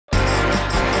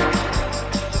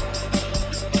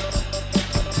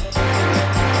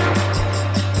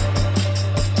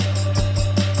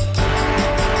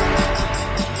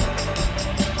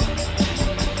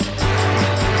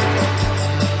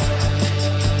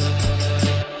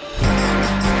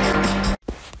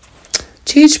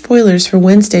GH spoilers for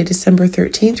Wednesday, December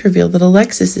 13th reveal that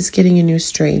Alexis is getting a new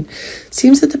strain.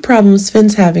 Seems that the problems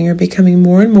Finn's having are becoming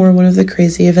more and more one of the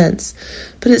crazy events.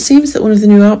 But it seems that one of the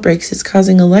new outbreaks is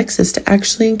causing Alexis to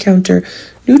actually encounter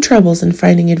new troubles in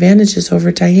finding advantages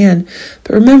over Diane.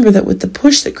 But remember that with the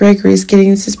push that Gregory is getting,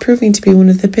 this is proving to be one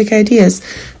of the big ideas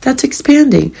that's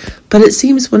expanding. But it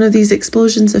seems one of these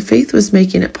explosions of faith was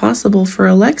making it possible for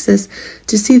Alexis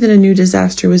to see that a new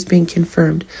disaster was being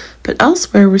confirmed. But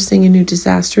elsewhere, we're seeing a new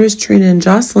disaster as Trina and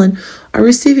Jocelyn are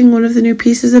receiving one of the new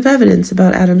pieces of evidence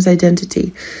about Adam's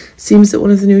identity. Seems that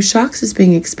one of the new shocks is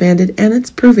being expanded, and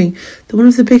it's proving that one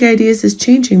of the big ideas is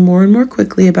changing more and more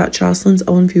quickly about Jocelyn's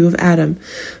own view of Adam.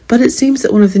 But it seems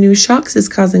that one of the new shocks is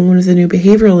causing one of the new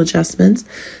behavioral adjustments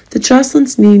that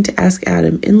Jocelyn's needing to ask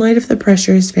Adam in light of the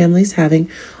pressure his family's having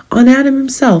on Adam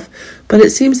himself. But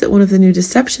it seems that one of the new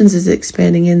deceptions is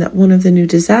expanding and that one of the new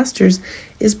disasters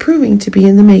is proving to be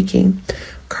in the making.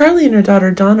 Carly and her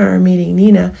daughter Donna are meeting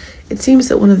Nina. It seems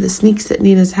that one of the sneaks that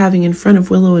Nina's having in front of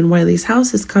Willow and Wiley's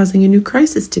house is causing a new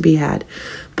crisis to be had.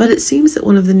 But it seems that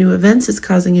one of the new events is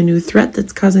causing a new threat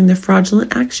that's causing the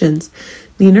fraudulent actions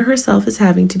Nina herself is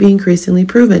having to be increasingly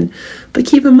proven. But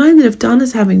keep in mind that if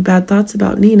Donna's having bad thoughts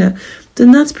about Nina,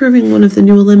 then that's proving one of the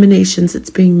new eliminations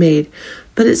that's being made.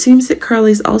 But it seems that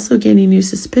Carly's also gaining new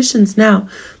suspicions now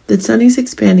that Sonny's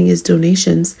expanding his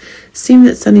donations. Seemed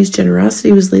that Sonny's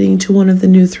generosity was leading to one of the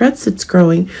new threats that's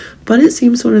growing, but it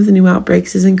seems one of the new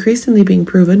outbreaks is increasingly being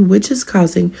proven, which is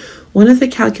causing one of the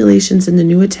calculations in the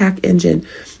new attack engine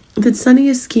that Sonny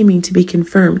is scheming to be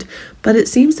confirmed. But it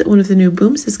seems that one of the new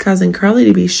booms is causing Carly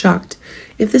to be shocked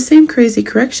if the same crazy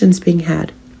correction's being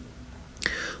had.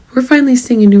 We're finally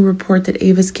seeing a new report that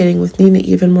Ava's getting with Nina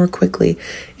even more quickly.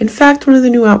 In fact, one of the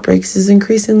new outbreaks is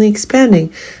increasingly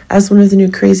expanding as one of the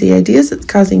new crazy ideas that's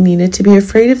causing Nina to be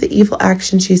afraid of the evil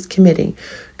action she's committing.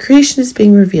 Creation is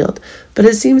being revealed, but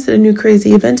it seems that a new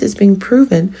crazy event is being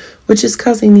proven, which is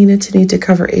causing Nina to need to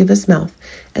cover Ava's mouth.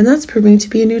 And that's proving to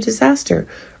be a new disaster,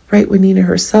 right when Nina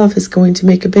herself is going to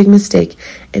make a big mistake,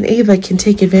 and Ava can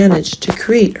take advantage to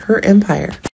create her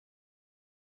empire.